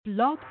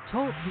Blog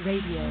Talk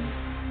Radio.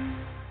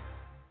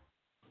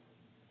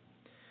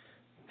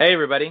 Hey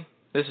everybody,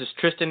 this is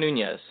Tristan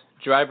Nunez,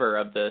 driver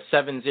of the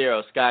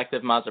 7.0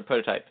 Skyactiv Mazda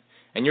prototype,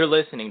 and you're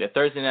listening to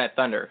Thursday Night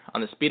Thunder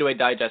on the Speedway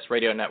Digest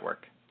Radio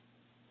Network.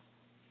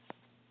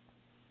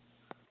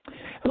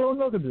 Hello and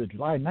welcome to the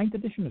July 9th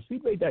edition of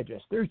Speedway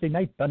Digest, Thursday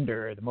Night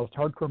Thunder, the most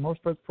hardcore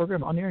motorsports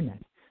program on the internet.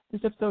 This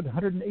is episode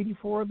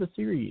 184 of the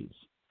series.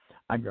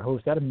 I'm your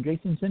host, Adam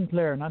Jason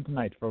Sinclair, and on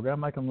tonight's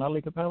program, Mykkal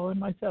Mulalley-Kapalo and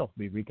myself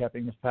will be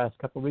recapping this past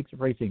couple of weeks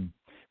of racing,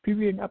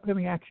 previewing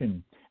upcoming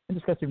action, and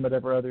discussing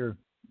whatever other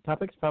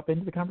topics pop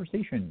into the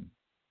conversation.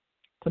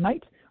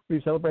 Tonight,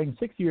 we're celebrating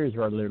 6 years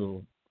of our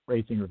little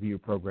racing review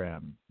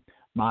program.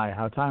 My,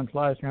 how time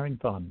flies when having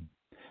fun.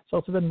 It's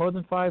also been more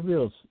than 5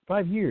 years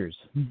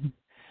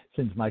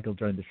since Mykkal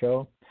joined the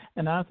show,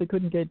 and I honestly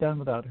couldn't get it done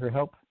without her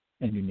help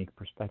and unique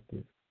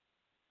perspective.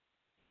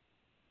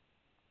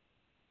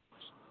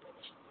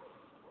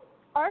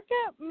 ARCA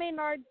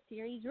Maynard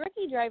Series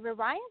rookie driver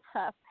Ryan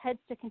Huff heads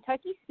to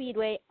Kentucky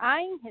Speedway,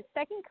 eyeing his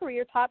second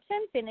career top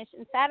 10 finish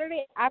in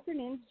Saturday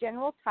afternoon's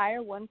General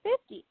Tire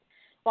 150.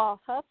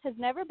 While Huff has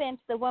never been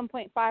to the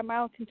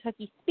 1.5-mile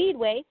Kentucky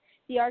Speedway,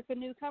 the ARCA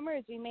newcomer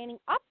is remaining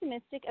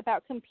optimistic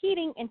about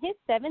competing in his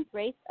 7th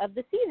race of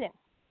the season.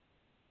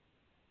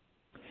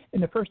 In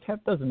the first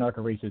half dozen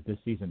ARCA races this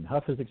season,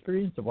 Huff has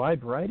experienced a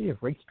wide variety of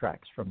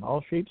racetracks from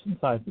all shapes and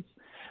sizes,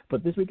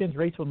 but this weekend's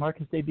race will mark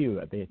his debut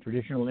at the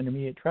traditional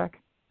intermediate track,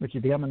 which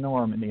has become a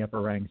norm in the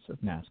upper ranks of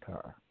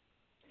NASCAR.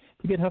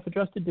 To get Huff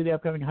adjusted to the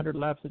upcoming 100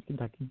 laps at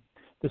Kentucky,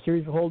 the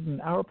series will hold an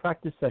hour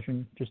practice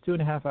session just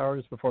 2.5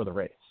 hours before the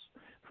race.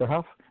 For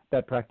Huff,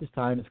 that practice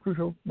time is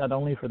crucial not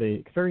only for the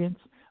experience,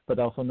 but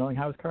also knowing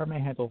how his car may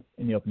handle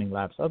in the opening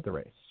laps of the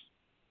race.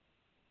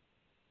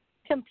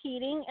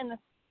 Competing in the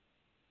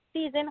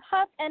season,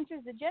 Huff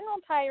enters the General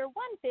Tire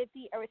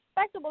 150, a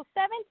respectable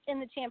 7th in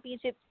the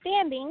championship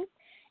standings,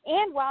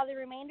 and while the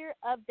remainder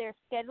of their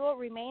schedule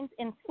remains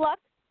in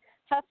flux,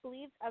 Huff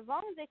believes as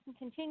long as they can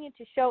continue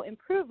to show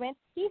improvement,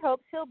 he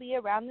hopes he'll be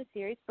around the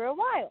series for a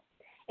while.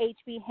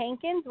 H.B.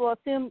 Hankins will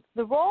assume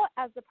the role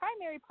as the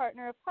primary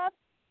partner of Huff's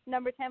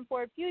number 10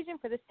 Ford Fusion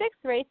for the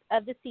 6th race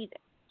of the season.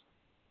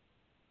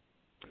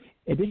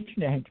 In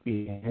addition to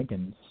H.B.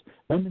 Hankins,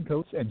 London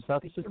Coates and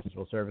Southeast Systems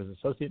will serve as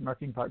associate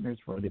marketing partners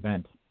for the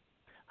event.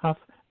 Huff,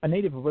 a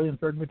native of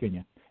Williamsburg,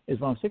 Virginia, is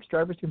one of 6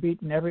 drivers to compete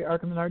in every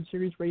ARCA Menard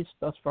Series race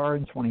thus far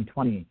in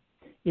 2020.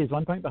 He is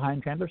 1 point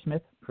behind Chandler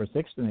Smith for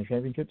 6th in the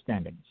championship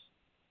standings.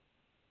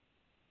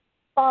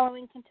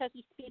 Following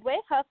Kentucky Speedway,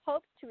 Huff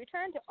hopes to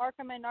return to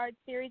ARCA Menard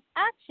Series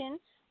action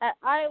at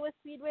Iowa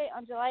Speedway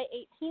on July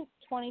 18,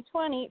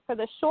 2020 for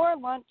the Shore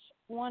Lunch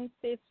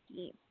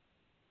 150.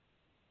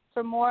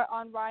 For more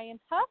on Ryan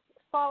Huff,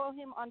 follow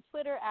him on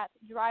Twitter at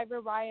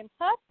Driver Ryan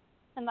Huff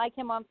and like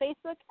him on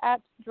Facebook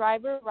at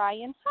Driver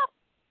Ryan Huff.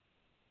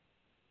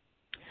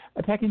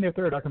 Attacking their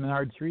 3rd ARCA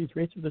Menard Series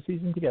race of the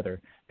season together,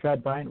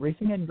 Trad Bryant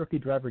Racing and rookie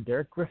driver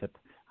Derek Griffith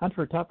hunt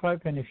for a top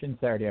 5 finish in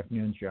Saturday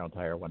afternoon's General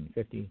Tire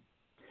 150.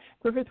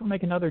 Griffith will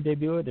make another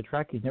debut at a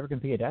track he's never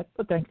competed at,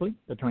 but thankfully,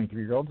 the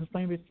 23-year-old has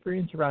plenty of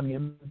experience surrounding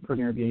him for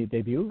near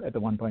debut at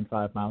the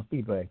 1.5-mile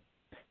Speedway.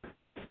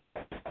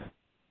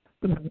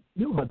 The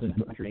new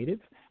Hudson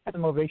native had the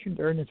motivation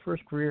to earn his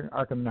first career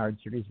ARCA Menard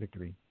Series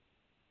victory.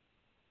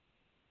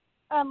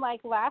 Unlike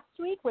last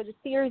week, where the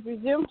series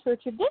resumed to a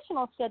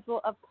traditional schedule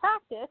of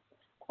practice,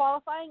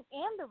 qualifying,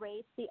 and the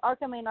race, the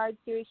ARCA Maynard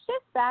Series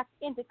shifts back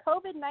into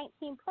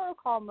COVID-19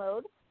 protocol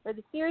mode, where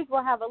the series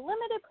will have a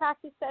limited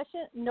practice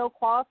session, no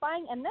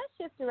qualifying, and then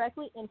shift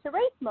directly into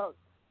race mode.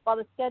 While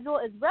the schedule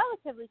is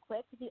relatively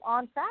quick, the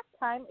on-track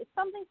time is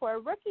something for a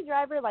rookie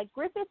driver like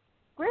Griffith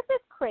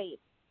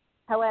craves.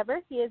 However,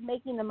 he is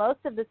making the most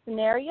of the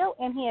scenario,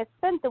 and he has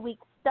spent the week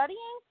studying,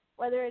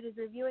 whether it is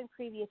reviewing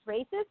previous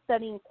races,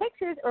 studying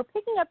pictures, or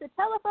picking up the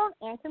telephone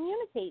and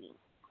communicating.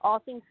 All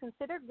things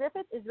considered,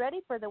 Griffith is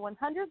ready for the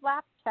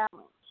 100-lap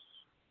challenge.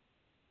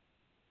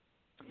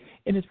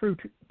 In his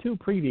 2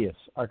 previous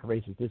ARCA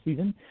races this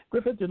season,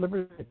 Griffith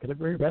delivered a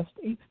category best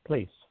 8th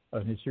place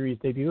on his series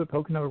debut at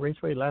Pocono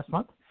Raceway last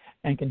month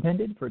and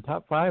contended for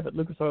top 5 at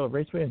Lucas Oil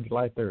Raceway on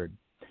July 3rd.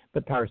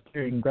 But power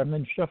steering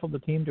gremlins shuffled the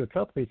team to a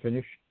 12th place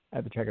finish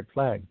at the checkered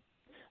flag.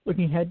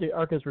 Looking ahead to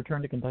ARCA's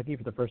return to Kentucky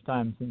for the first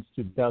time since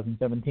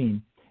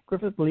 2017,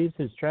 Griffith believes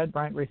his Trad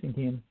Bryant Racing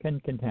team can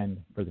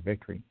contend for the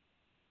victory.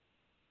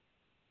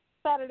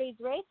 Saturday's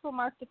race will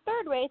mark the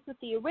 3rd race with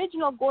the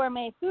Original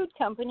Gourmet Food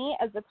Company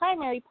as the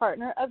primary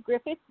partner of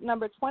Griffith's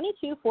number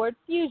 22 Ford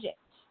Fusion.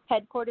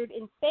 Headquartered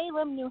in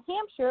Salem, New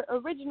Hampshire,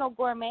 Original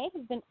Gourmet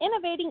has been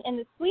innovating in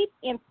the sweets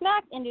and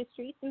snack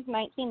industry since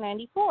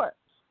 1994.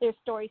 Their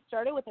story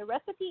started with a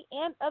recipe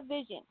and a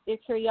vision. Their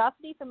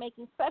curiosity for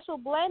making special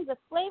blends of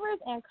flavors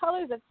and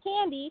colors of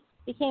candy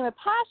became a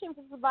passion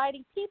for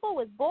providing people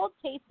with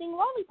bold-tasting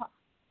lollipops.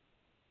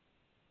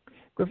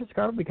 Griffith's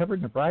car will be covered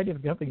in a variety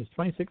of the company's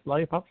 26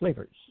 lollipop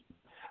flavors.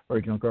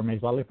 Original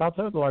Gourmet's lollipops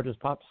are the largest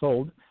pops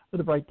sold,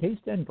 with a bright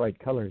taste and bright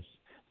colors.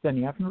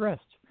 Standing out from the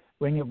rest,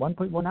 weighing at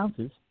 1.1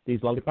 ounces,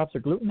 these lollipops are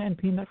gluten and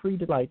peanut-free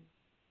delight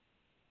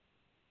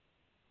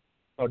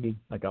soggy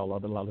like all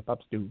other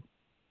lollipops do.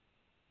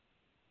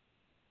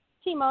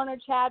 Team owner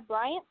Chad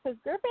Bryant says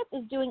Griffith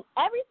is doing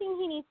everything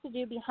he needs to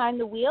do behind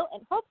the wheel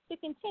and hopes to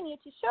continue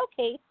to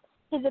showcase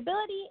his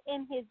ability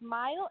in his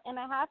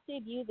mile-and-a-half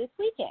debut this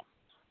weekend.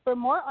 For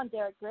more on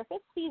Derek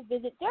Griffith, please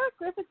visit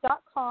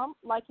DerekGriffith.com,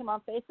 like him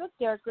on Facebook,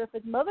 Derek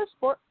Griffith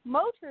Motorsports,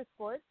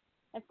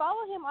 and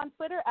follow him on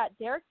Twitter at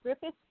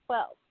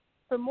DerekGriffith12.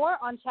 For more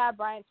on Chad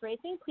Bryant's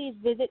racing, please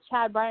visit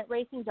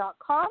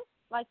ChadBryantRacing.com,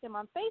 like them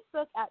on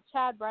Facebook at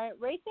Chad Bryant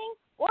Racing,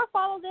 or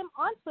follow them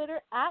on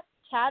Twitter at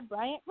Chad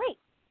Bryant Race.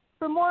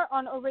 For more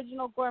on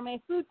Original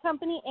Gourmet Food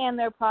Company and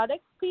their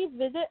products, please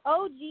visit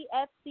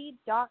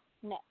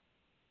OGFC.net.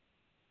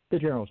 The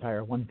General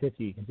Tire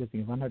 150,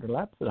 consisting of 100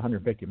 laps at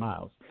 150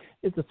 miles,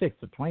 is the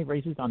sixth of 20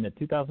 races on the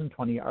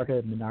 2020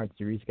 ARCA Menard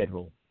Series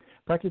schedule.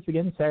 Practice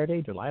begins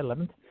Saturday, July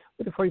 11th,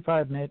 with a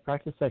 45-minute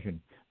practice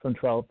session from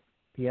 12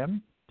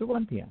 p.m. to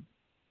 1 p.m.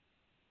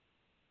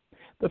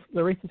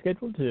 The race is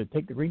scheduled to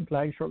take the green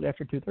flag shortly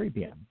after 2:30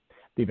 p.m.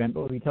 The event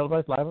will be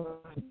televised live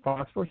on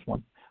Fox Sports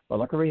 1,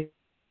 while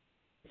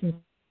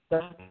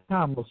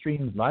ARCARacing.com will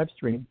stream live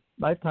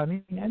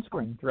timing, and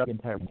scoring throughout the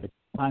entire week.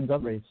 Times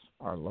of the race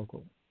are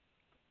local.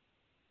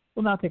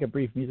 We'll now take a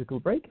brief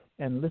musical break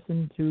and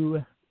listen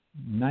to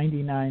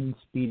 99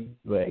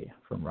 Speedway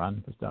from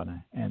Ron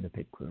Pastana and the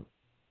pit crew.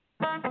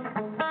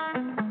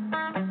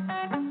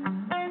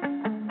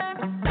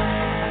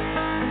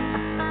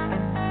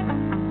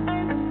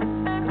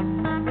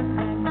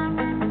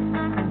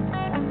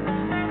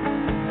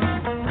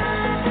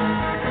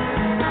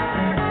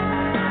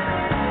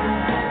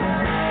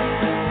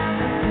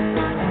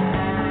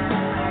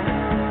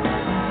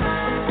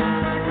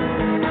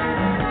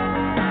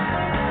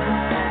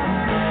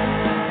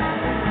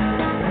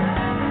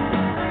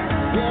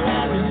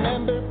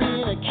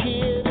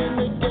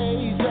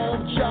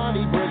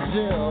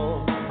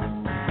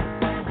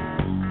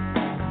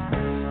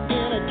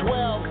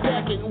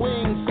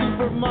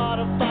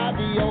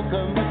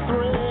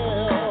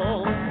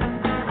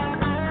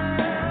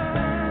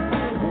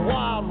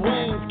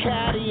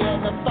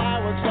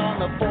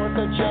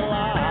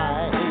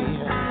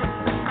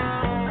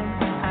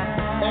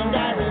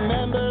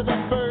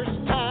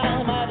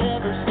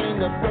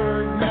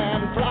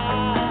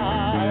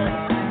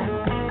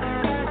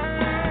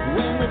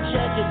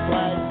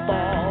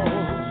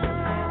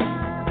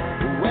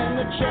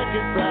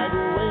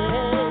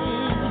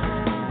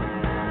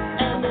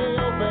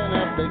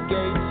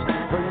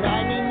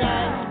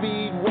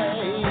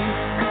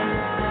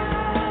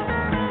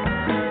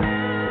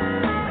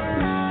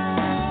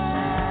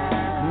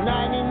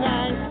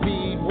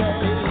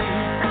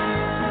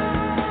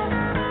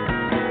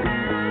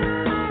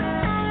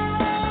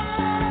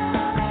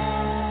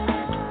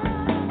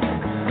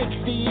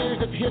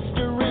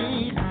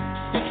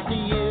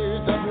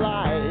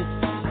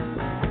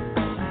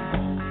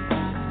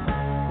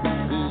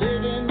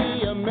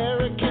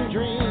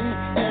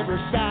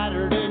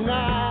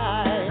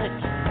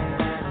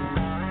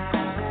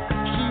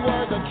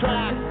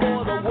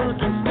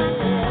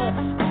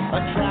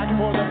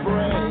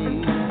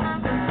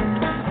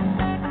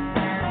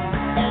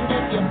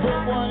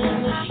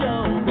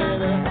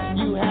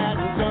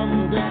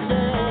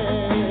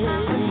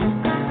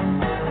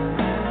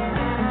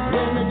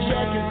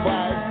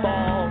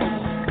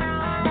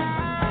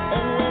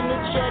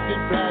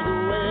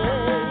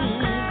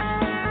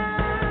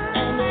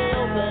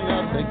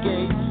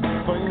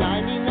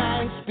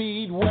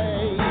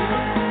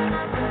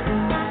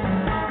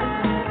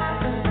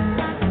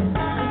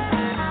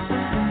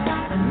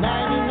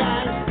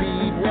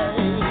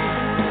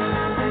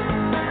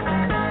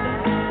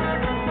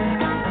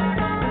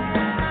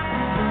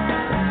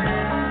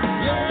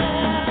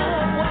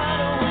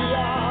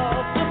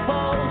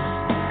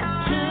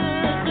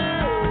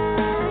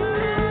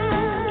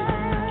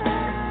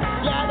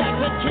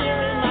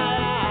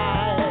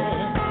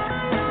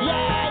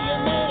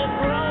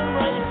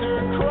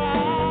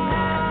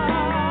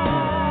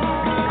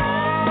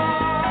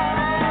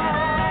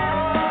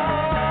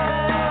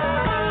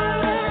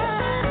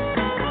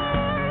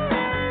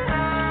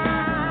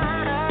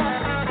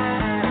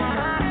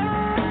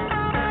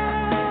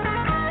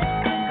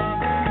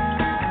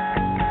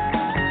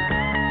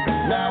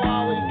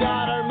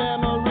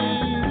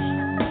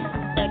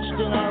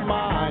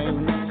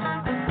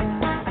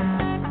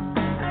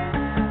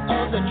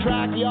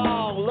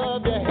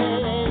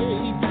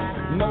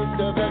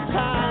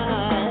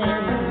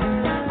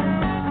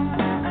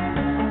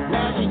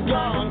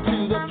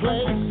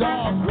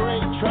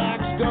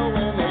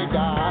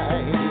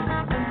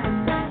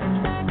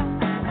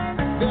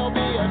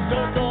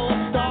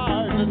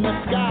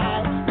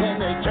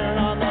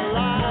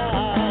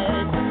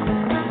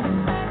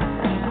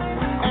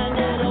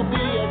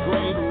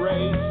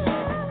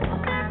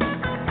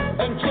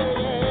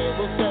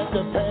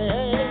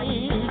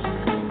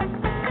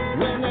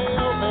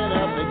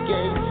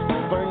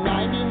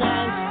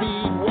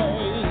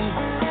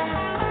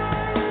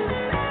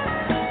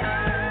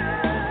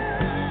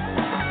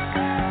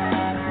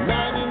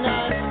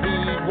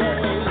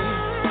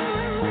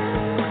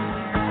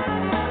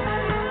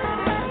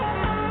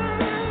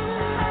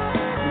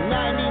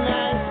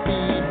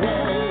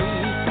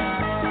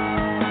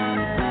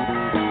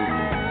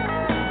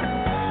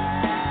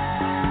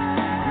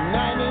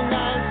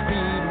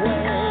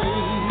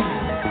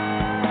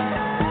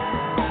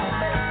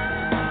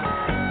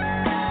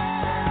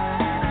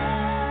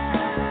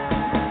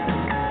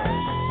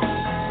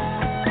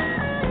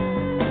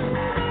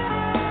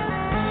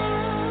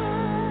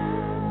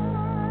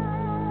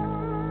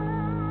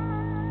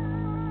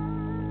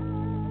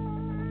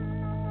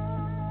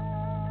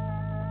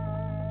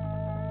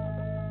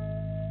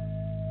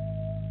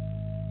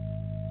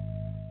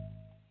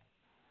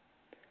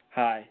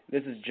 Hi,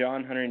 this is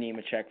John Hunter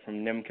Nemechek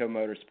from Mykkal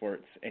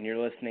Motorsports, and you're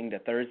listening to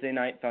Thursday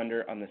Night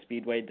Thunder on the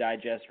Speedway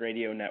Digest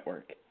Radio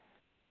Network.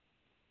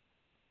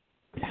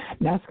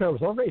 NASCAR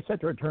was already set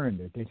to return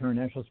to Daytona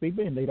National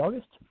Speedway in late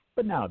August,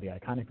 but now the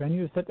iconic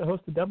venue is set to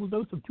host a double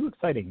dose of two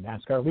exciting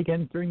NASCAR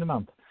weekends during the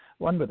month,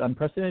 one with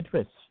unprecedented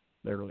twists,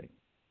 literally.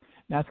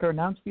 NASCAR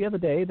announced the other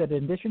day that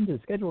in addition to the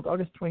scheduled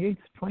August 28th,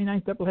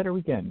 29th doubleheader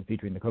weekend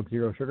featuring the Coke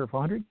Zero Sugar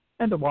 400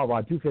 and the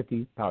Wawa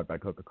 250 powered by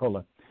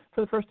Coca-Cola, for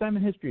the first time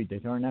in history,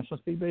 Daytona National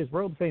Speedway's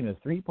world-famous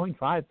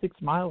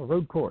 3.56-mile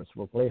road course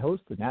will play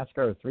host to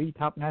NASCAR's three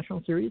top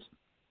national series,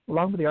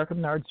 along with the ARCA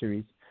Menard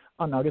Series,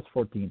 on August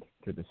 14th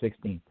through the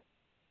 16th.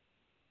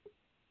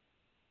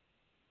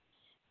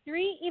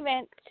 3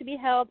 events to be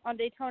held on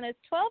Daytona's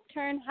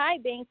 12-turn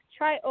high-banked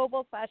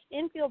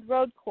tri-oval/infield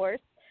road course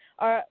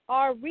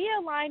are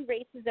realigned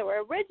races that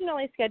were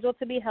originally scheduled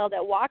to be held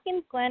at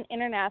Watkins Glen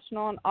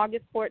International on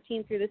August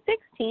 14th through the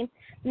 16th,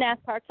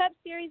 NASCAR Cup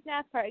Series,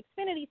 NASCAR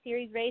Xfinity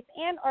Series race,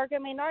 and ARCA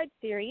Menard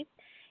Series.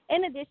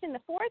 In addition, the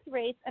fourth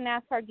race, a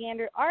NASCAR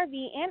Gander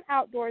RV and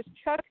Outdoors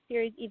Truck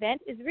Series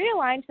event, is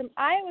realigned from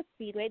Iowa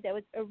Speedway that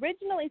was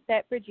originally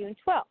set for June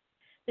 12th.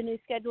 The new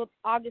scheduled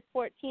August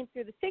 14th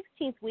through the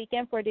 16th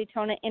weekend for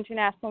Daytona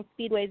International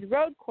Speedway's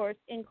road course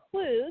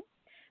includes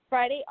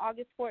Friday,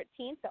 August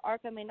 14th, the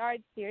ARCA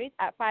Menard Series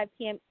at 5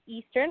 p.m.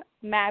 Eastern,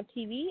 MAB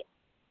TV.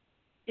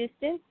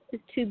 Distance is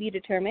to be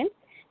determined.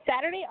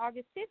 Saturday,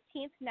 August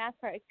 15th,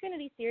 NASCAR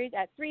Xfinity Series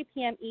at 3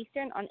 p.m.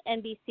 Eastern on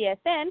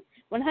NBCSN,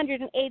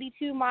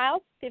 182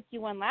 miles,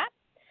 51 laps.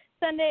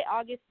 Sunday,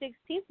 August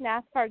 16th,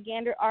 NASCAR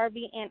Gander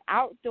RV and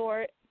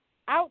Outdoors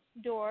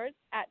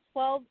at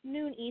 12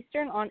 noon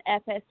Eastern on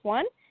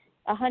FS1,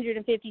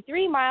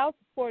 153 miles,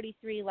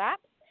 43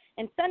 laps.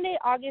 And Sunday,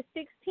 August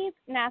 16th,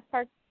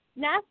 NASCAR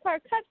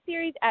Cup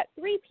Series at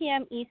 3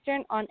 p.m.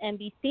 Eastern on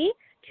NBC,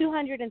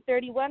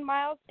 231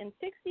 miles and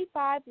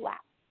 65 laps.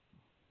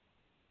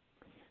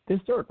 The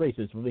historic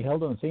races will be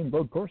held on the same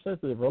road course as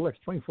the Rolex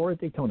 24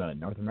 at Daytona,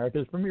 North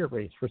America's premier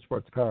race for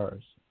sports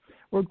cars.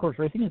 Road course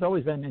racing has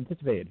always been an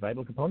anticipated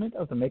vital component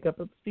of the makeup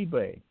of the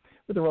Speedway,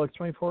 with the Rolex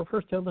 24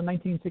 first held in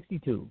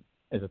 1962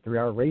 as a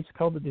 3-hour race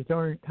called the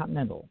Daytona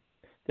Continental.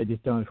 The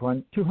Daytona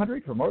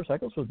 200 for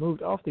motorcycles was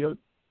moved off the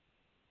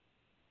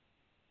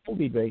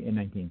Speedway in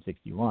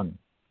 1961,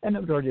 and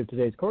the majority of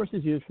today's course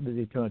is used for the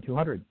Daytona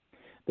 200.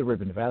 The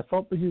ribbon of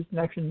asphalt was used in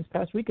action this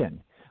past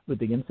weekend with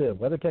the IMSA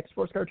WeatherTech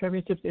Sports Car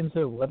Championships IMSA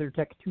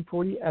WeatherTech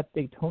 240 at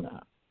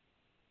Daytona.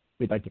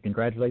 We'd like to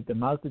congratulate the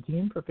Mazda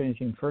team for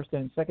finishing first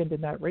and second in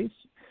that race,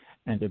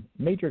 and a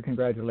major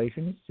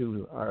congratulations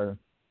to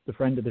the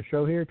friend of the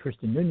show here,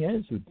 Tristan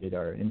Nunez, who did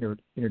our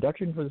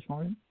introduction for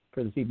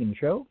this evening's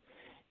show.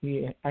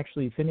 He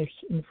actually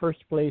finished in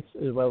first place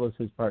as well as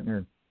his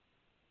partner.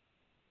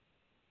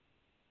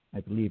 I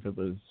believe it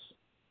was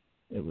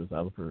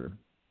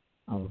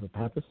Oliver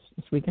Pappas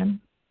this weekend.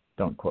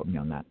 Don't quote me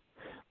on that.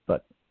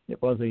 But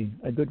it was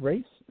a good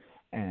race,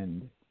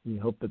 and we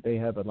hope that they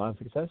have a lot of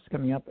success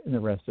coming up in the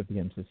rest of the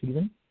IMSA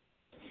season.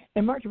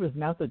 In March, it was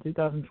announced that the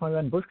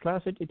 2021 Busch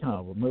Clash at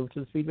Daytona will move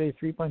to the Speedway's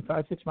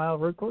 3.56-mile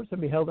road course and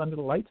be held under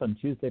the lights on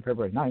Tuesday,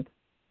 February 9th.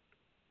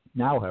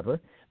 Now, however,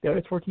 the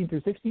August 14th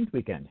through 16th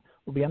weekend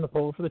will be on the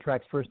pole for the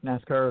track's first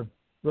NASCAR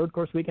road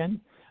course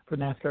weekend for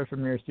NASCAR's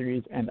Premier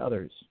Series and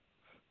others.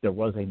 There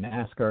was a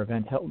NASCAR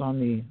event held on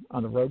the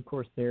road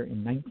course there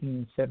in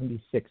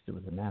 1976. It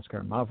was a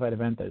NASCAR modified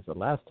event. That is the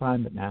last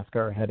time that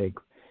NASCAR had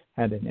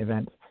an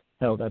event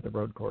held at the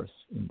road course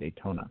in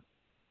Daytona.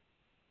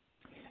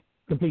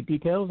 Complete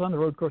details on the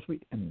road course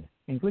weekend,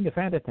 including a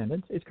fan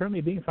attendance, is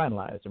currently being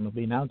finalized and will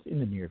be announced in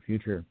the near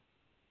future.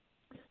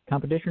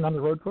 Competition on the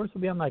road course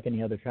will be unlike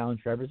any other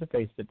challenge drivers have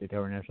faced at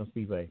Daytona National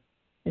Speedway.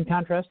 In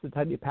contrast to the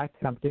tightly packed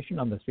competition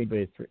on the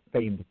Speedway's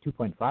famed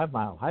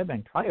 2.5-mile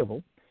high-bank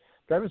tri-oval,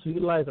 drivers will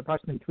utilize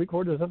approximately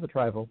three-quarters of the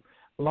tri-oval,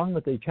 along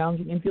with the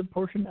challenging infield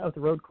portion of the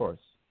road course,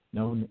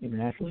 known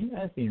internationally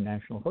as the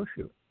International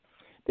Horseshoe.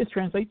 This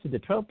translates into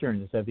 12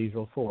 turns instead of the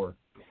usual 4.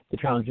 The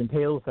challenge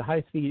entails the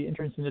high-speed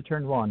entrance into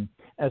Turn 1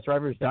 as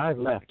drivers dive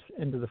left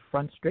into the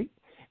front straight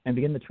and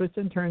begin the twists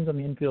and turns on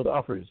the infield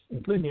offers,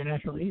 including the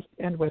International East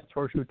and West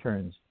Horseshoe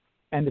turns,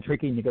 and the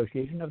tricky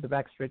negotiation of the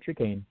backstretch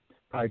chicane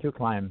prior to a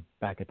climb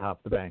back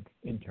atop the bank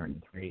in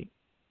Turn 3,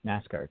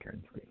 NASCAR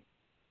Turn 3.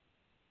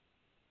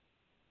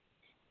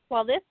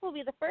 While this will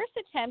be the first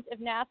attempt of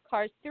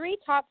NASCAR's 3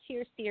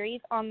 top-tier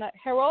series on the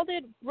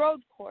heralded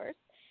road course,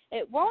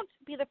 it won't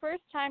be the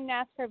first time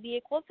NASCAR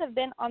vehicles have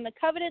been on the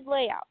coveted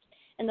layout.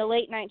 In the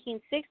late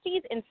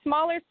 1960s, in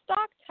smaller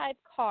stock-type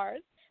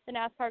cars, the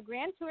NASCAR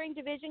Grand Touring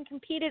Division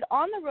competed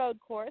on the road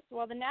course,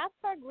 while the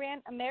NASCAR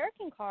Grand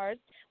American cars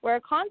were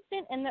a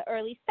constant in the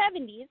early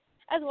 70s,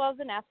 as well as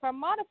the NASCAR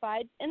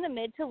Modifieds in the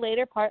mid to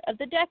later part of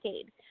the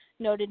decade.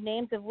 Noted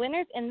names of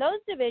winners in those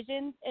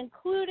divisions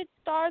included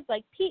stars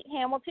like Pete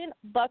Hamilton,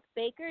 Buck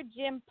Baker,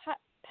 Jim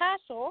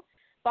Paschal,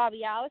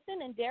 Bobby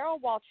Allison, and Darrell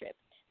Waltrip.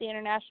 The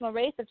International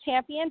Race of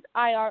Champions,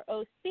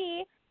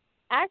 IROC,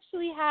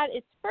 actually had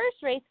its first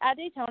race at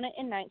Daytona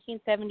in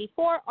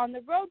 1974 on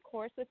the road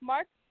course, with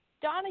Mark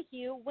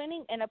Donohue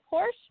winning in a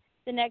Porsche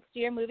the next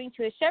year moving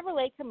to a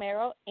Chevrolet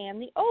Camaro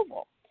and the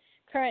Oval.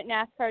 Current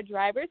NASCAR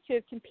drivers who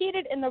have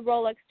competed in the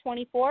Rolex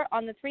 24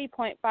 on the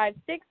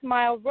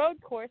 3.56-mile road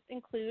course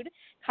include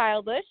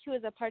Kyle Busch, who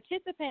was a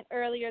participant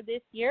earlier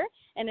this year,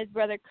 and his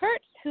brother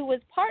Kurt, who was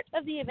part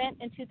of the event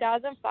in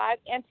 2005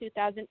 and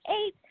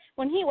 2008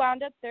 when he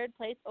wound up third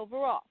place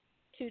overall.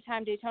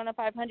 Two-time Daytona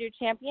 500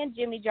 champion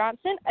Jimmy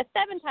Johnson, a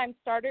seven-time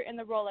starter in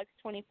the Rolex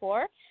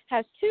 24,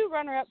 has two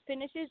runner-up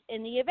finishes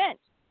in the event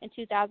in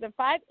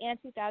 2005 and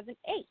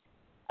 2008.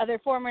 Other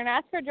former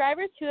NASCAR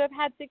drivers who have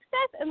had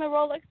success in the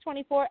Rolex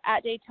 24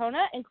 at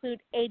Daytona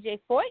include A.J.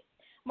 Foyt,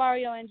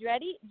 Mario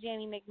Andretti,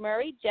 Jamie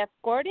McMurray, Jeff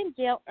Gordon,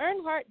 Dale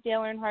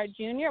Earnhardt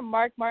Jr.,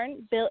 Mark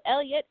Martin, Bill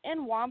Elliott,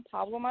 and Juan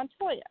Pablo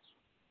Montoya.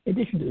 In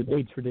addition to the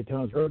dates for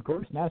Daytona's road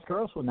course,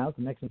 NASCAR also announced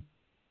the next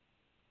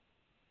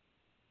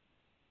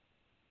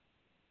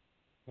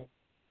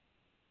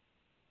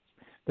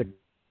to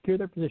secure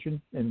their position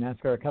in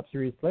NASCAR Cup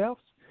Series playoffs,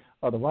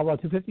 or the Wawa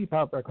 250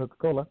 powered by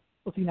Coca-Cola.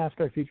 We'll see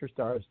NASCAR future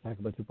stars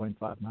tackle the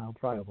 2.5-mile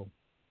tri-oval.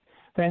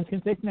 Fans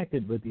can stay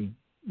connected with the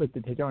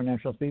Daytona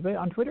National Speedway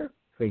on Twitter,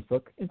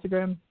 Facebook,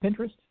 Instagram,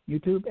 Pinterest,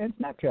 YouTube, and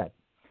Snapchat,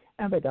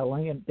 and by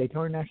downloading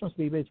Daytona National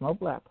Speedway's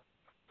mobile app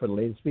for the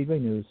latest Speedway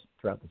news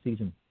throughout the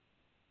season.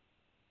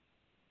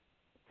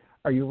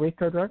 Are you a race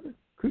car driver,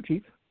 crew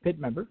chief, pit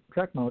member,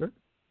 track motor,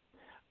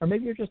 or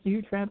maybe you're just a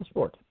huge fan of the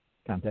sport?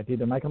 Contact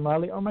either Mykkal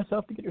Mulalley or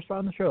myself to get your spot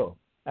on the show.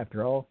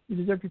 After all, you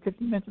deserve your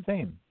 15 minutes of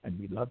fame, and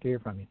we'd love to hear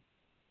from you.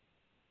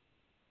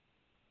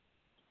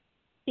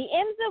 The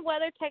IMSA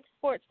WeatherTech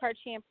Sports Car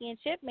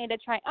Championship made a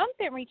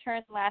triumphant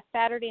return last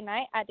Saturday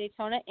night at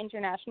Daytona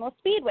International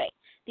Speedway.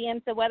 The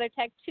IMSA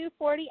WeatherTech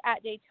 240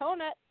 at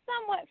Daytona,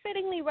 somewhat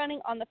fittingly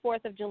running on the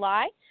 4th of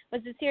July,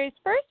 was the series'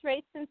 first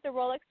race since the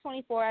Rolex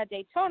 24 at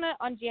Daytona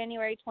on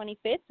January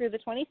 25th through the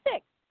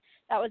 26th.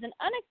 That was an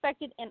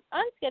unexpected and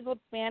unscheduled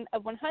span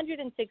of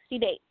 160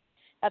 days.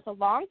 That's a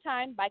long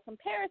time. By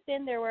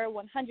comparison, there were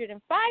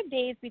 105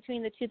 days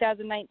between the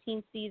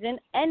 2019 season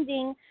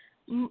ending,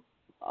 Motul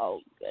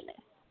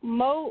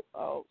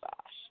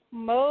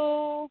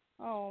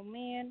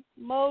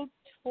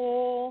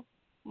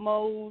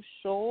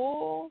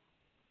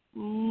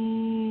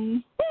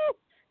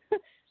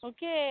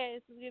Okay,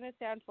 this is going to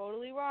sound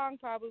totally wrong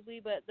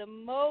probably, but the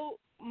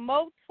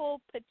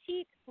Motul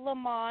Petit Le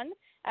Mans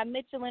at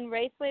Michelin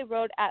Raceway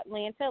Road,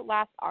 Atlanta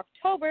last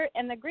October,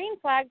 and the green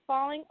flag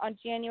falling on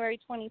January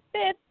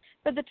 25th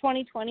for the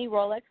 2020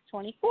 Rolex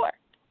 24.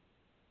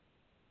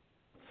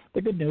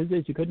 The good news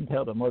is you couldn't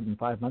tell that more than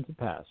 5 months had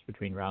passed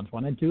between rounds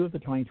 1 and 2 of the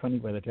 2020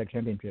 WeatherTech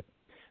Championship.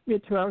 We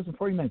had 2 hours and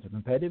 40 minutes of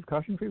competitive,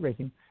 caution-free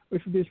racing,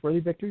 which produced worthy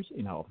victors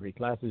in all 3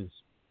 classes.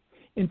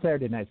 In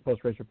Saturday night's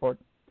post-race report,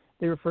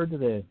 they referred to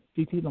the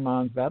GT Le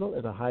Mans battle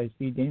as a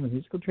high-speed game of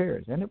musical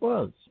chairs, and it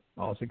was.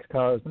 All 6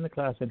 cars in the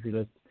class entry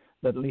list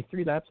led at least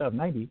 3 laps out of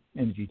 90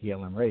 in the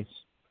GTLM race,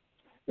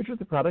 which was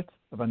the product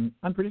of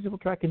unpredictable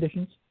track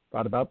conditions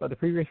brought about by the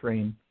pre-race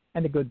rain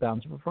and a good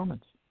balance of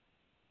performance.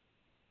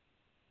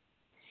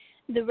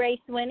 The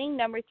race-winning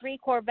number 3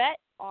 Corvette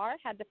R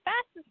had the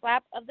fastest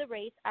lap of the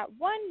race at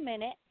 1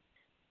 minute,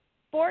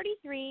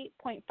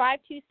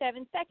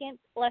 43.527 seconds,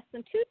 less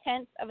than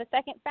 0.2 of a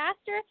second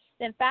faster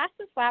than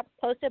fastest laps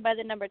posted by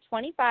the number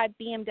 25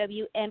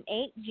 BMW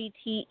M8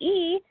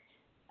 GTE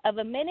of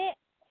a minute,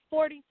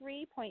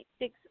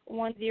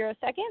 43.610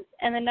 seconds,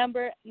 and the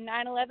number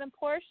 911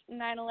 Porsche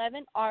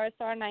 911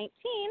 RSR 19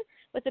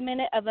 with a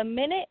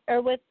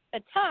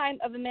time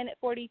of a minute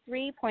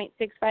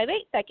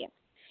 43.658 seconds.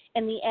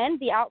 In the end,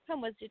 the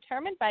outcome was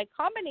determined by a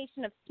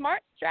combination of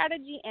smart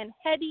strategy and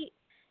heady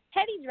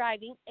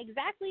driving,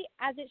 exactly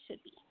as it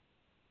should be.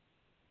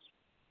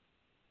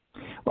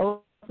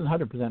 Well, it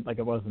wasn't 100% like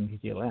it was in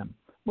GTLM.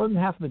 More than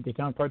half of the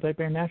Daytona Prototype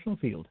Air National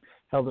Field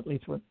held the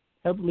lead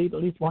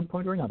at least 1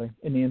 point or another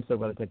in the IMSA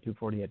WeatherTech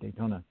 240 at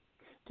Daytona.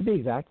 To be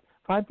exact,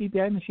 5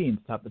 DPI machines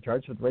topped the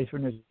charts with race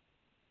winners.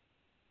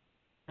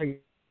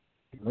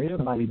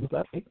 Marita Miley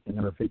Lefty, the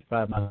number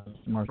 55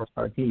 Motorsports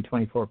RT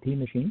 24P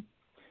machine,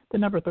 the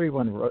number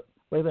 31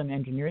 Wayland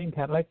Engineering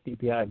Cadillac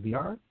DPI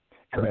VR,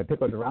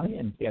 Pico Durrani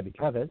and Gabby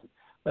Chavez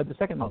led the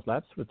second most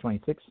laps with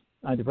 26,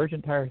 a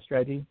divergent tire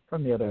strategy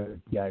from the other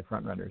DPI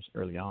frontrunners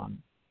early on.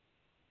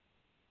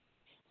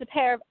 The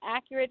pair of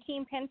Acura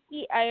Team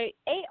Penske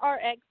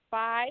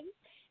ARX-5,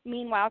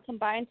 meanwhile,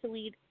 combined to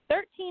lead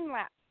 13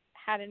 laps,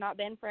 had it not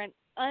been for an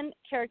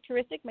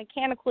uncharacteristic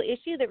mechanical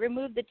issue that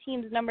removed the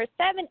team's number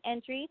 7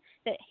 entry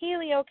that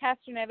Helio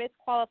Castroneves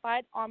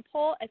qualified on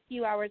pole a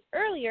few hours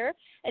earlier.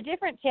 A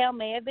different tale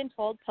may have been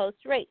told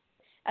post-race.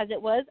 As it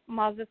was,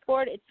 Mazda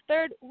scored its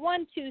third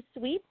 1-2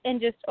 sweep in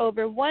just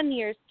over 1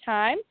 year's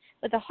time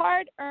with a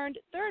hard-earned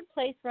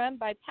third-place run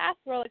by past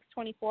Rolex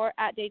 24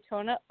 at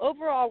Daytona.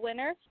 Overall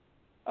winner,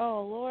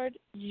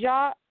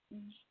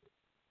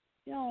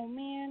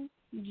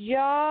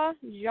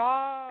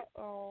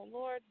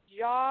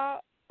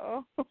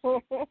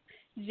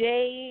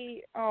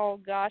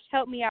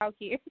 help me out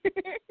here.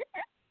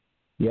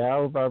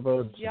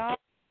 Barbosa.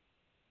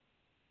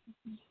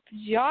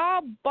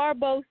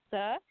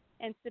 Barbosa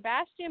and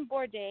Sebastian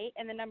Bourdais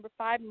in the number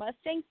 5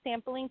 Mustang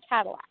sampling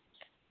Cadillac.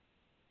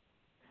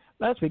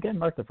 Last weekend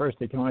marked the first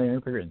Daytona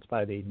appearance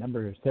by the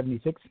number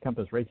 76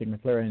 Compass Racing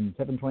McLaren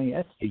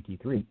 720S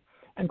GT3,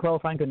 and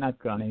qualifying could not have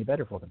gone any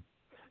better for them.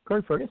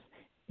 Corey Fergus,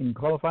 in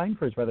qualifying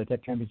for his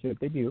WeatherTech Championship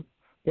debut,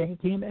 gained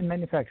team and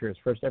manufacturer's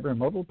first ever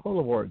Mobile Pole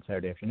Award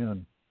Saturday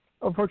afternoon.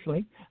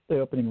 Unfortunately, the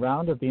opening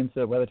round of the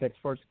IMSA WeatherTech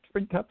Sports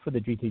Sprint Cup for the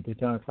GT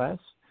Daytona class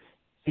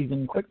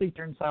season quickly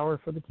turned sour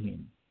for the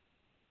team.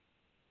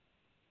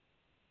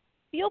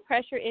 Fuel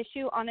pressure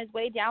issue on his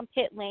way down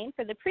pit lane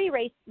for the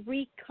pre-race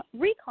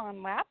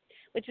recon lap,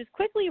 which was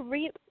quickly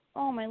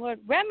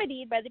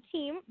remedied by the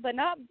team, but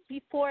not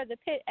before the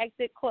pit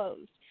exit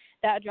closed.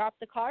 That dropped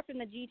the car from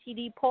the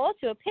GTD pole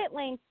to a pit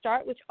lane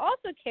start, which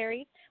also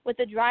carried with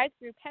a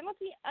drive-through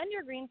penalty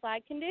under green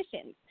flag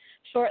conditions.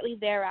 Shortly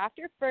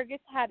thereafter,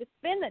 Fergus had a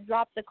spin that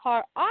dropped the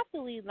car off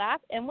the lead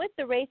lap, and with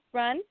the race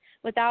run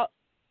without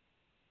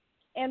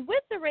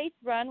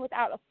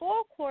a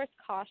full course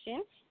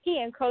caution, he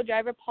and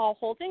co-driver Paul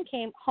Holton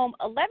came home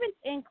 11th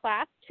in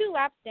class, 2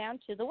 laps down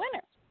to the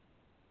winner.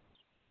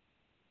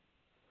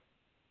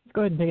 Let's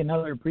go ahead and take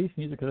another brief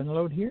musical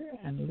unload here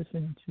and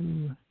listen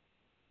to,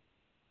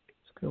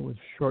 let's go with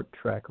short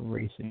track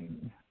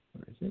racing.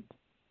 Where is it?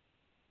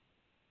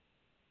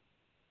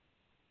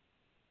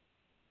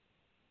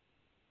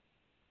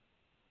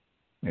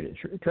 There it is,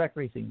 Short Track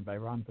Racing by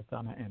Ron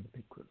Pathana and the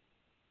Pit Crew.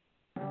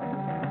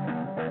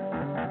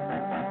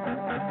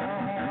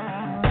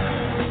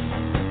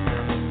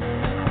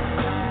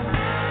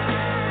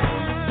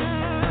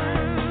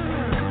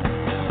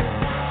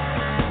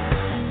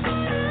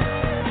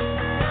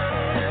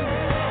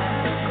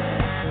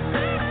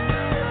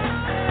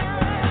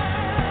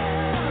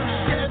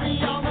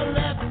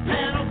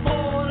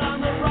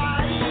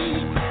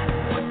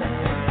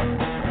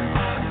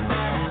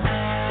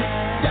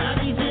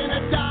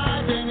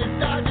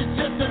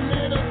 Just a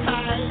little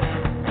tight.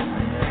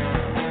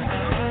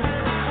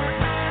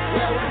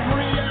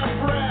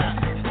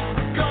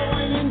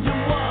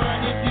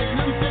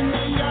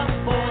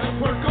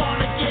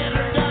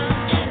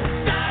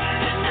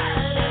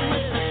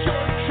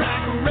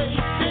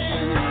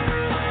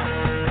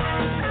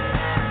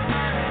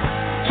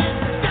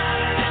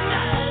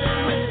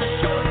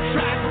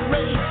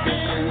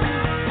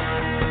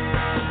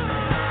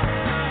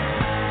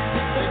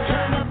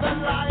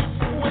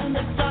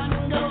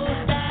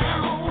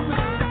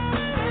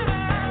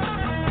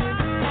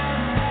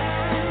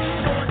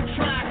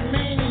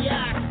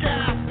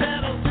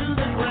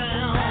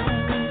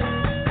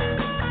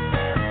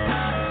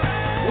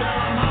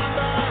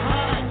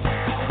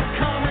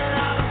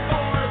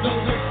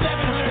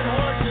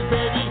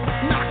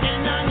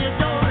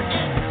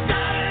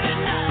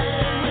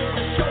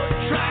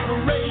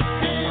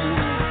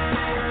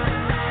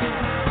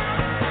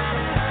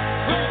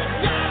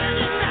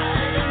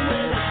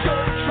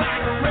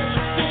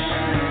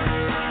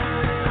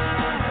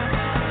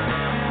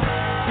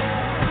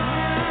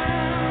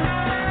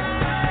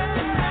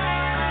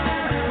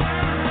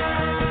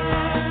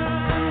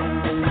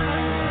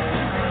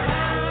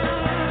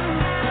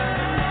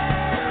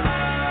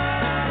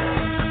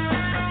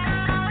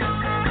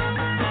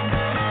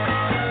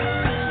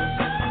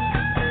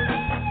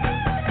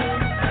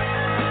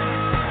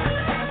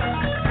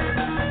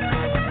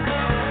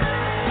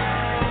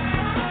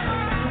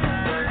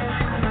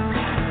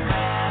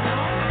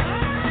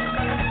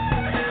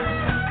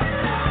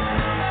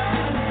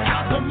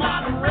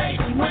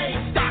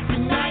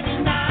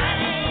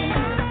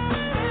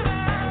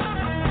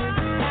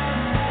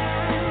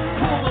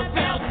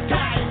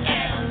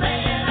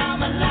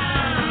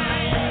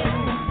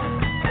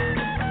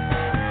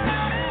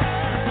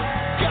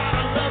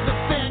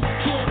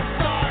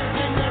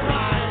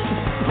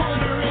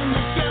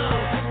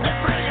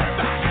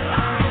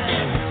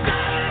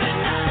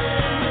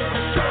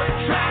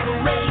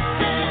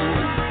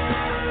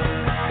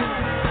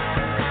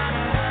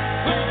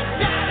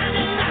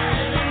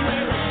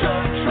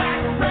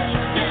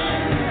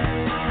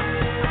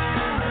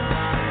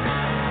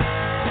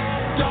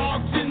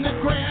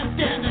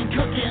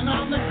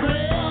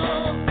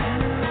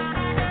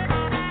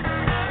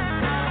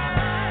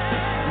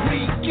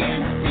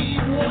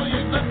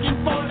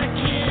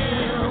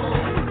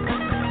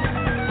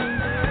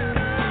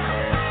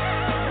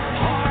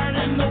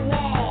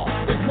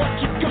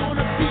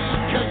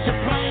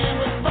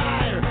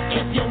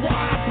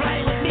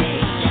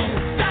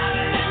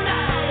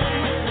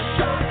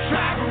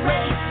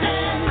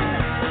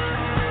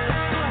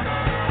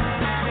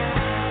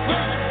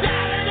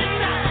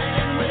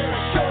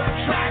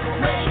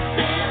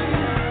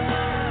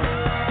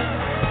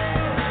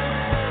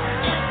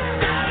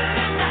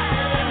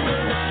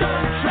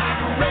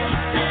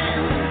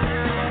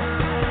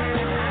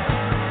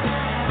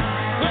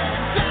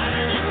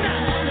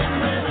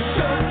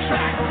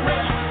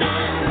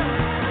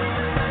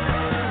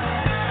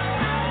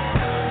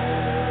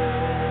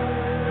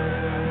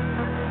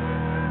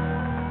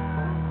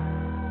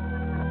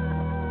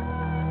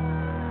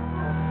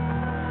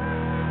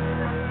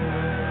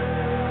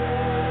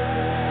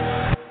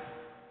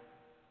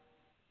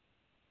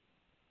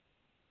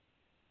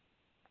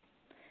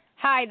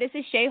 Hi, this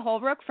is Shay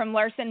Holbrook from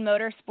Larson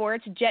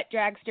Motorsports, Jet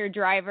Dragster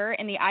driver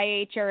in the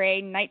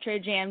IHRA Nitro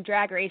Jam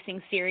Drag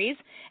Racing Series,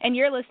 and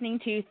you're listening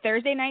to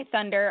Thursday Night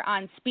Thunder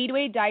on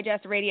Speedway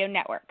Digest Radio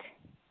Network.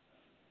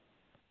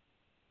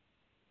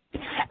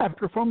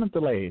 After 4-month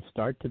delay,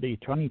 start to the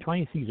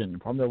 2020 season,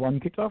 Formula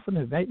One kicked off an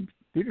event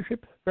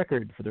leadership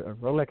record for the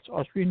Rolex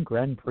Austrian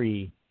Grand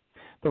Prix.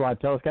 The live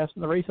telecast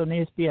of the race on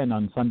ESPN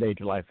on Sunday,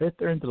 July 5th,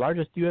 earned the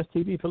largest U.S.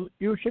 TV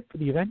viewership for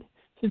the event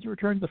since it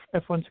returned to the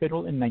F1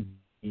 schedule in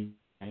 1997.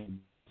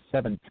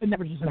 It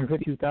averages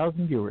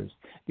 152,000 viewers.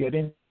 The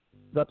audience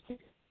is up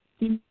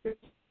 16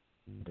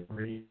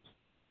 degrees.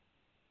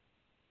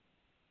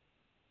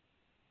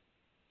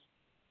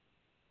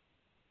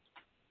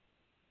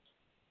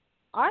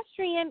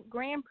 Austrian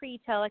Grand Prix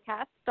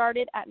telecast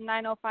started at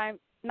 9:05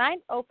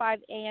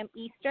 a.m.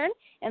 Eastern,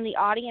 and the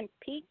audience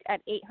peaked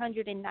at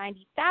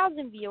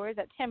 890,000 viewers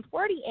at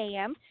 10:40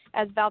 a.m.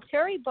 as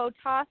Valtteri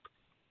Bottas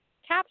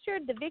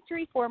captured the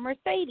victory for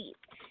Mercedes.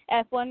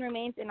 F1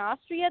 remains in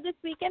Austria this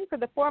weekend for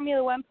the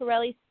Formula One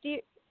Pirelli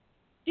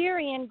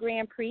Styrian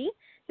Grand Prix,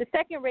 the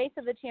second race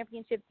of the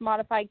championship's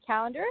modified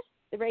calendar.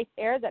 The race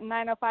airs at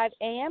 9:05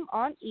 a.m.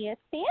 on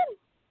ESPN.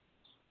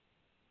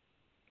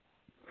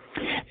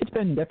 It's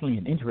been definitely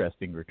an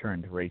interesting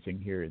return to racing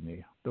here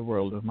in the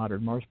world of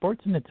modern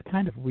motorsports, and it's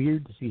kind of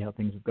weird to see how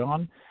things have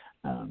gone.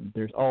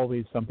 There's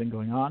always something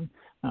going on.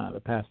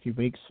 The past few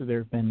weeks, there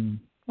have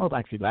been, well,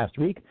 actually last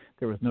week,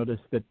 there was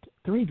notice that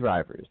three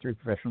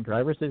professional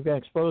drivers, have got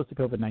exposed to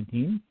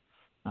COVID-19.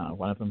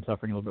 One of them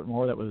suffering a little bit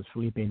more. That was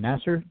Felipe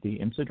Nasser, the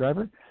IMSA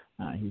driver.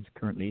 He's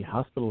currently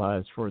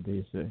hospitalized for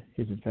his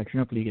infection.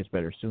 Hopefully he gets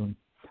better soon.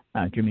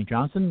 Jimmy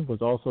Johnson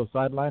was also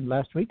sidelined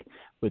last week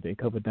with a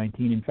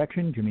COVID-19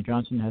 infection. Jimmy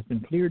Johnson has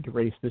been cleared to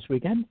race this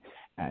weekend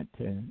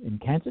in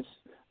Kansas,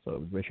 so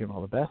we wish him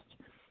all the best.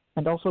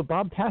 And also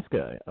Bob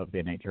Tasca of the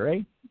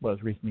NHRA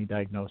was recently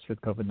diagnosed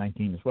with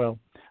COVID-19 as well.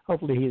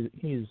 Hopefully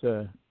he's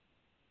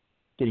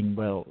getting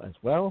well as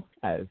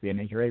the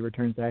NHRA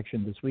returns to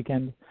action this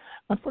weekend.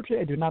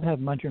 Unfortunately, I do not have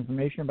much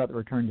information about the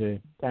return to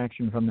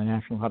action from the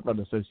National Hot Rod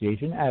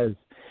Association, as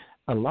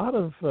a lot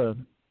of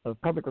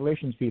public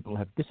relations people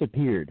have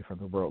disappeared from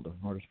the world of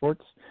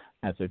motorsports,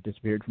 as they've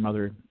disappeared from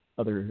other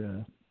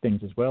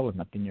things as well, and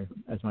not getting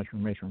as much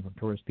information from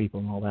tourist people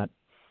and all that.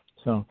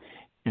 So,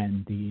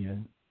 and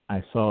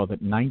I saw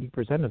that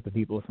 90% of the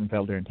people from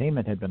Felder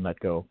Entertainment had been let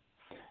go,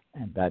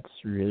 and that's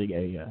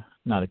really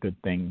not a good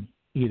thing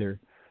either.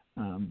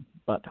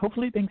 But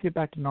hopefully things get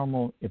back to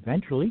normal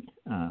eventually.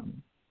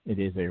 It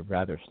is a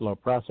rather slow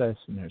process,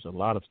 and there's a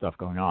lot of stuff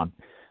going on.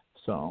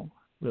 So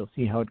we'll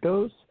see how it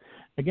goes.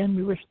 Again,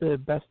 we wish the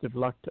best of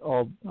luck to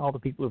all the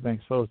people who've been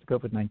exposed to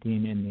COVID-19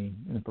 in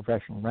the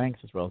professional ranks,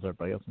 as well as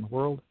everybody else in the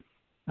world.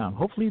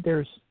 Hopefully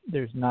there's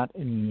not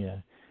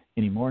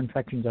any more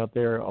infections out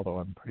there, although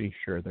I'm pretty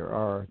sure there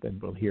are. Then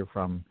we'll hear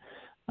from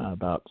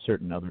about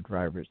certain other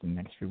drivers in the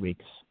next few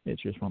weeks.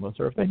 It's just one of those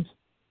sort of things.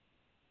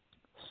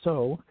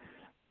 So,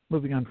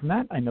 moving on from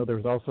that, I know there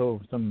was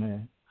also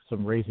some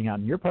racing out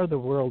in your part of the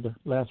world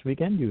last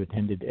weekend. You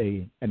attended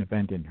an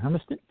event in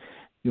Hermiston.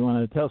 You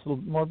want to tell us a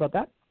little bit more about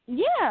that?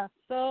 Yeah,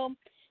 so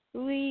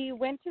we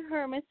went to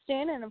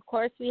Hermiston, and of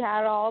course we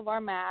had all of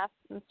our masks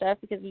and stuff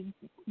because we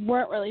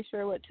weren't really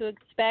sure what to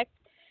expect.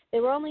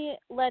 They were only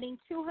letting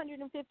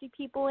 250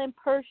 people in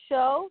per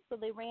show, so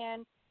they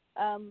ran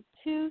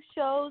 2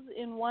 shows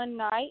in one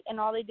night, and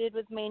all they did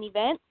was main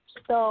event.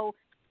 So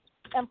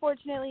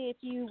unfortunately, if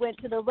you went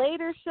to the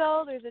later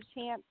show, there's a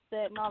chance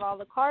that not all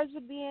the cars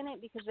would be in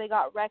it because they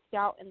got wrecked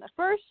out in the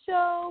first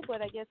show,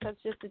 but I guess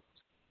that's just a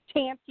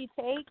chance you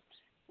take.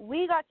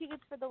 We got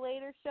tickets for the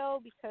later show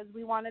because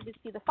we wanted to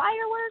see the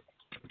fireworks,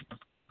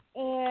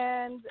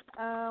 and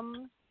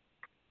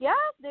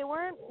they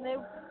weren't.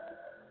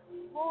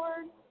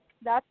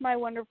 That's my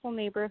wonderful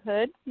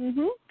neighborhood.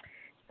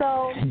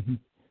 So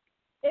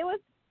it was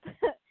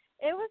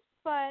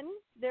fun.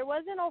 There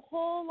wasn't a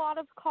whole lot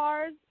of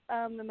cars.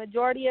 The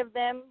majority of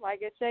them,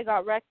 like I said,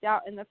 got wrecked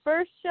out in the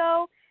first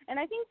show, and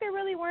I think there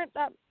really weren't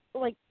that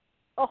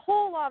a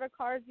whole lot of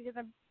cars because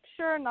I'm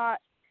sure not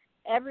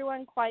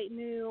everyone quite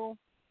knew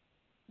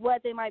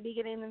what they might be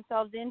getting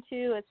themselves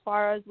into as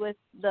far as with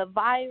the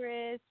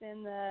virus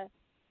and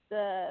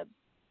the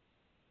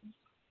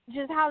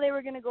just how they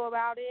were going to go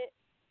about it.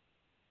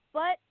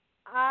 But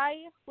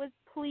I was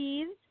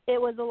pleased. It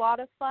was a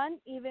lot of fun,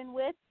 even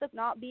with the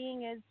not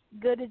being as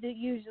good as it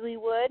usually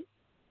would.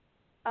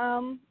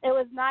 It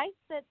was nice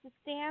that the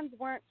stands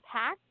weren't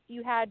packed.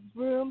 You had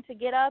room to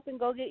get up and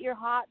go get your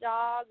hot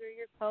dog or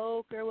your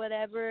Coke or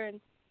whatever,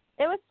 and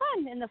it was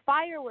fun. And the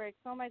fireworks,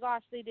 oh my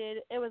gosh, they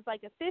did. It was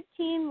like a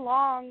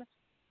 15-long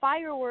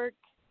firework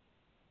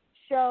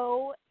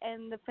show,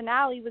 and the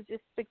finale was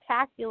just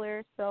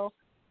spectacular. So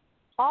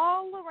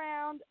all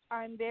around,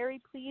 I'm very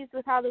pleased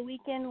with how the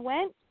weekend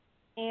went,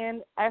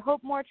 and I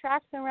hope more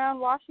tracks around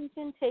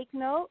Washington take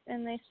note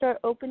and they start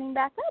opening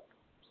back up.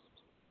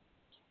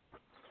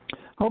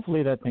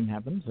 Hopefully that thing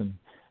happens, and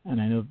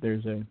I know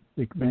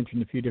we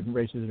mentioned a few different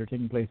races that are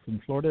taking place in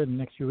Florida in the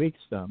next few weeks.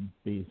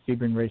 The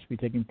Sebring race will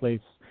be taking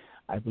place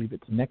I believe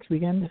it's next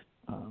weekend.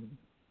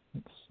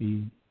 Let's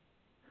see.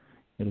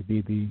 It'll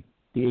be the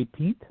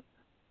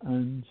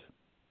 18th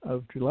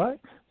of July,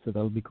 so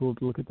that'll be cool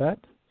to look at that,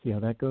 see how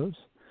that goes.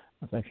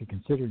 I was actually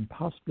considering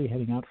possibly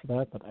heading out for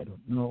that, but I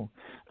don't know.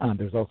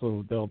 There's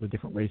also all the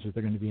different races that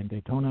are going to be in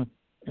Daytona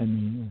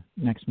in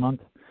the next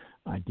month.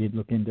 I did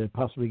look into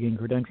possibly getting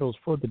credentials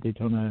for the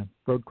Daytona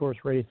road course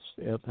race.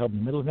 It's held in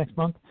the middle of next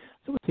month,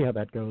 so we'll see how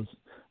that goes.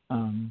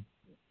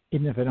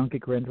 Even if I don't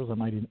get credentials, I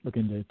might look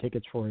into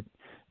tickets for it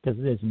because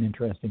it is an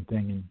interesting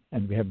thing,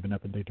 and we haven't been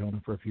up in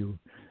Daytona for a few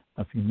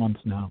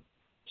months now.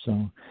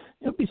 So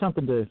it'll be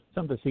something to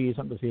see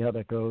how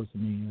that goes.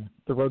 And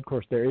the road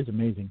course there is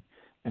amazing,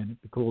 and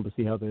it'd be cool to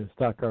see how the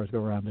stock cars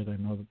go around it. I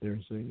know that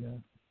there's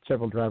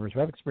several drivers who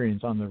have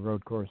experience on the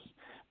road course,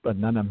 but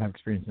none of them have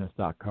experience in a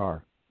stock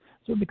car.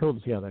 So it'd be cool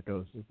to see how that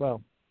goes as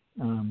well.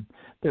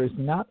 There's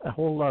not a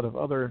whole lot of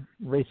other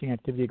racing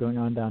activity going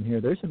on down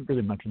here. There isn't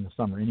really much in the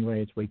summer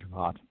anyway. It's way too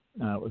hot.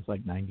 It was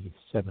like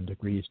 97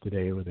 degrees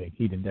today with a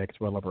heat index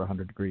well over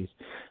 100 degrees.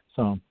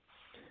 So,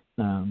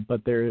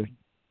 but there's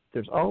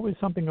always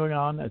something going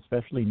on,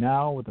 especially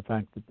now with the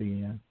fact that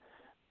the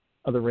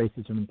other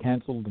races have been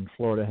canceled, and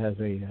Florida has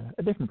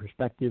a different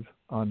perspective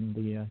on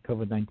the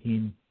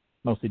COVID-19,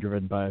 mostly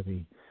driven by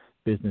the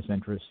business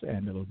interests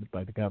and a little bit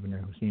by the governor,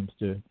 who seems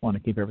to want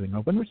to keep everything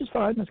open, which is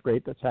fine. That's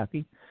great. That's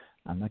happy.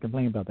 I'm not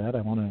complaining about that.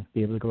 I want to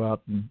be able to go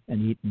out and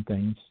eat and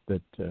things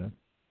that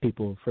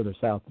people further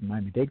south in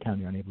Miami-Dade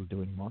County aren't able to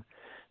do anymore.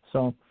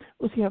 So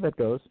we'll see how that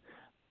goes.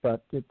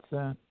 But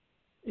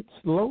it's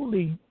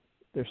slowly,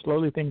 there's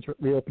slowly things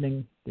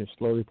reopening. There's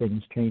slowly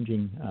things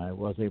changing. I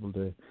was able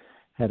to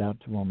head out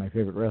to one of my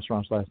favorite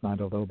restaurants last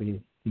night, although the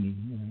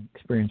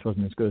experience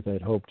wasn't as good as I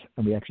had hoped,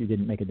 and we actually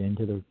didn't make it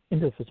into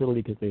the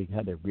facility because they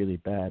had a really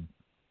bad,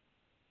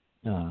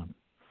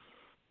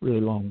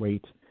 really long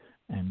wait,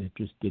 and it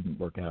just didn't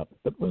work out.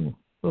 But we'll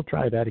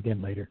try that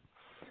again later.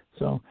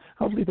 So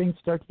hopefully things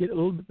start to get a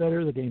little bit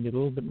better. They're getting a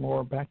little bit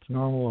more back to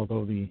normal,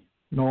 although the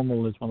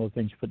normal is one of those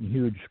things you put in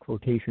huge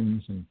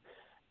quotations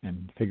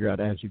and figure out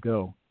as you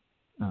go.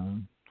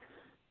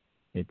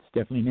 It's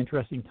definitely an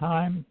interesting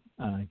time.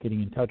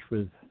 Getting in touch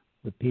with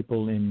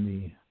people in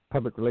the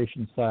public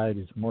relations side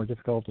is more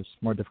difficult. It's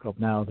more difficult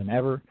now than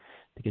ever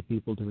to get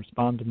people to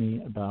respond to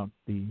me about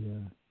the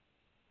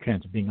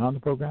chance of being on the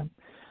program.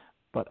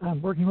 But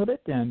I'm working with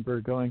it, and we're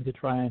going to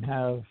try and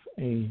have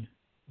a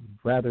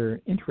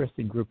rather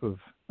interesting group of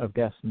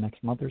guests the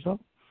next month or so.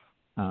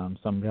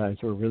 Some guys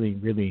who are really,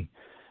 really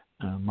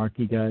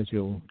marquee guys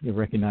you'll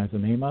recognize the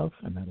name of,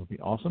 and that'll be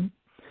awesome.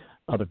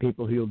 Other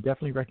people who you'll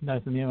definitely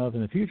recognize the name of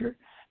in the future,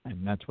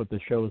 and that's what the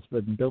show has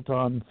been built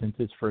on since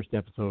its first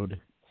episode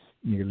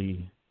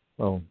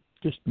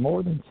just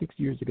more than 6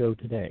 years ago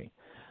today.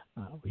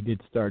 We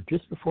did start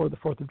just before the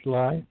 4th of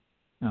July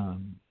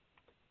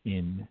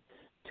in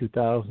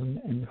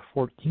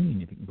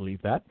 2014, if you can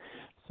believe that.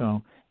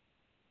 So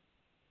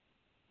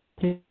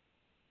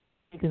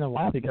taking a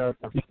while to get our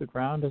feet to the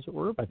ground, as it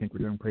were. I think we're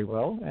doing pretty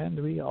well, and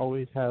we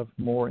always have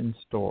more in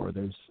store.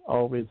 There's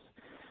always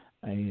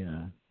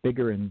a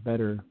bigger and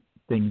better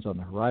things on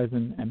the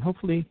horizon, and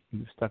hopefully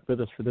you've stuck with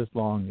us for this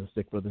long. You'll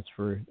stick with us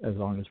for as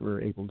long as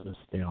we're able to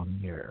stay on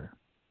the air.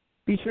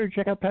 Be sure to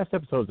check out past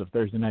episodes of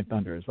Thursday Night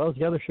Thunder, as well as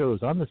the other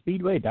shows on the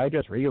Speedway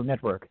Digest Radio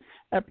Network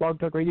at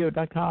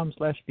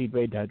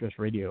blogtalkradio.com/Speedway Digest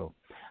Radio.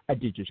 I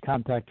did just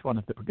contact one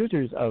of the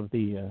producers of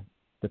the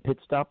Pit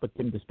Stop with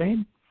Tim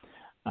Despain.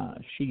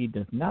 She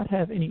does not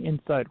have any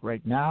insight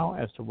right now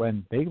as to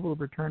when they will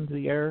return to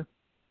the air.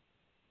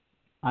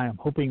 I am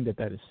hoping that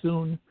is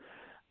soon,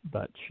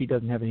 but she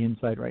doesn't have any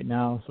insight right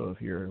now, so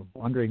if you're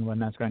wondering when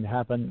that's going to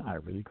happen, I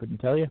really couldn't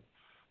tell you.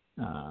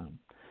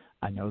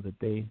 I know that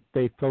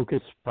they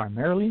focus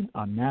primarily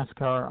on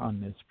NASCAR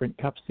on the Sprint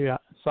Cup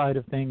side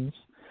of things,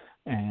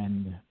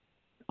 and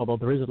although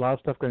there is a lot of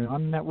stuff going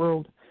on in that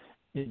world,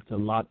 it's a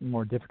lot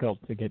more difficult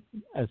to get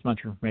as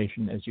much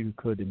information as you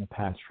could in the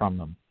past from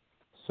them.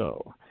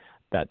 So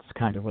that's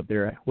kind of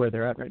where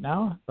they're at right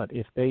now. But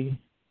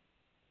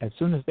as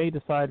soon as they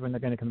decide when they're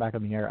going to come back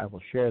on the air, I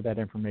will share that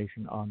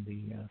information on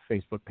the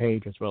Facebook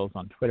page as well as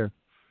on Twitter,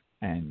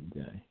 and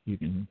you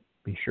can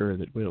be sure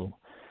that we'll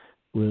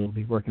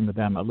be working with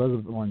them a little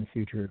bit more in the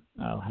future.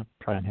 I'll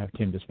try and have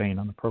Tim Despain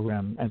on the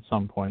program at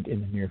some point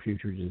in the near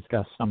future to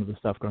discuss some of the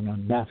stuff going on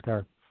in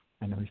NASCAR.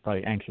 I know he's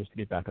probably anxious to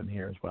get back on the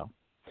air as well.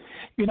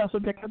 You can also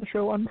check out the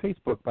show on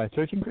Facebook by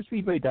searching for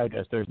Speedway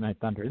Digest Thursday Night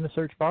Thunder in the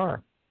search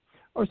bar,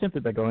 or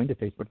simply by going to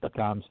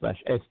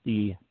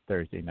facebook.com/SD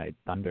Thursday Night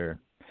Thunder.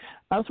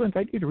 I also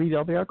invite you to read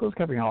all the articles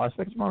covering all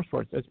aspects of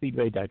motorsports at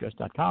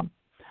speedwaydigest.com.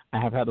 I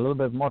have had a little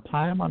bit more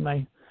time on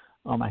my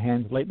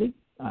hands lately,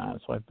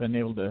 so I've been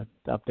able to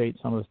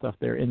update some of the stuff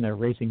there in their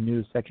racing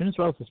news section, as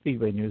well as the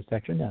Speedway news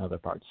section and other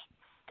parts.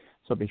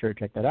 So be sure to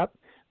check that out.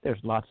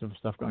 There's lots of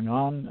stuff going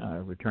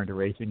on, return to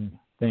racing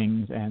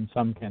things, and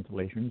some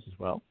cancellations as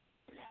well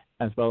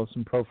as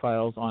some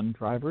profiles on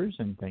drivers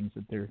and things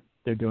that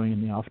they're doing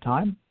in the off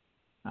time.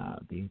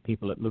 The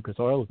people at Lucas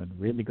Oil have been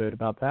really good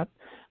about that,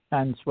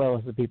 and as well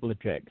as the people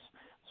at Jegs.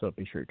 So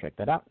be sure to check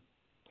that out.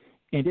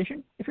 In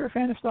addition, if you're a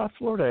fan of South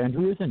Florida and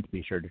who isn't,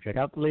 be sure to check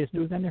out the latest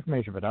news and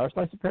information about our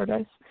slice of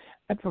paradise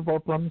at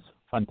Favorplum's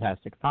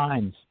Fantastic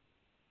Finds.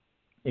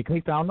 It can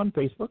be found on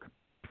Facebook,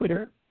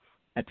 Twitter.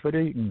 At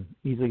Twitter, you can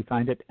easily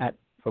find it at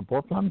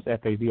Favorplums,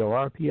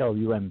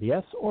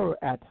 Favorplums, or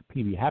at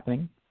PB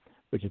Happening,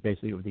 which is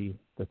basically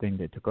the thing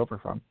they took over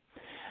from,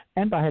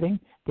 and by heading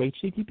to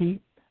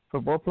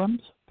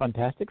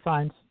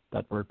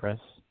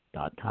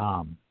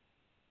http://favorplumsfantasticfinds.wordpress.com.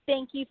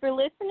 Thank you for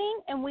listening,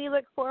 and we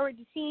look forward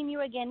to seeing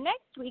you again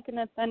next week in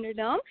the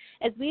Thunderdome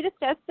as we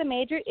discuss the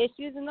major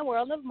issues in the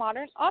world of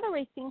modern auto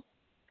racing.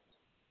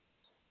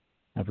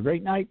 Have a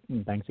great night,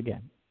 and thanks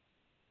again.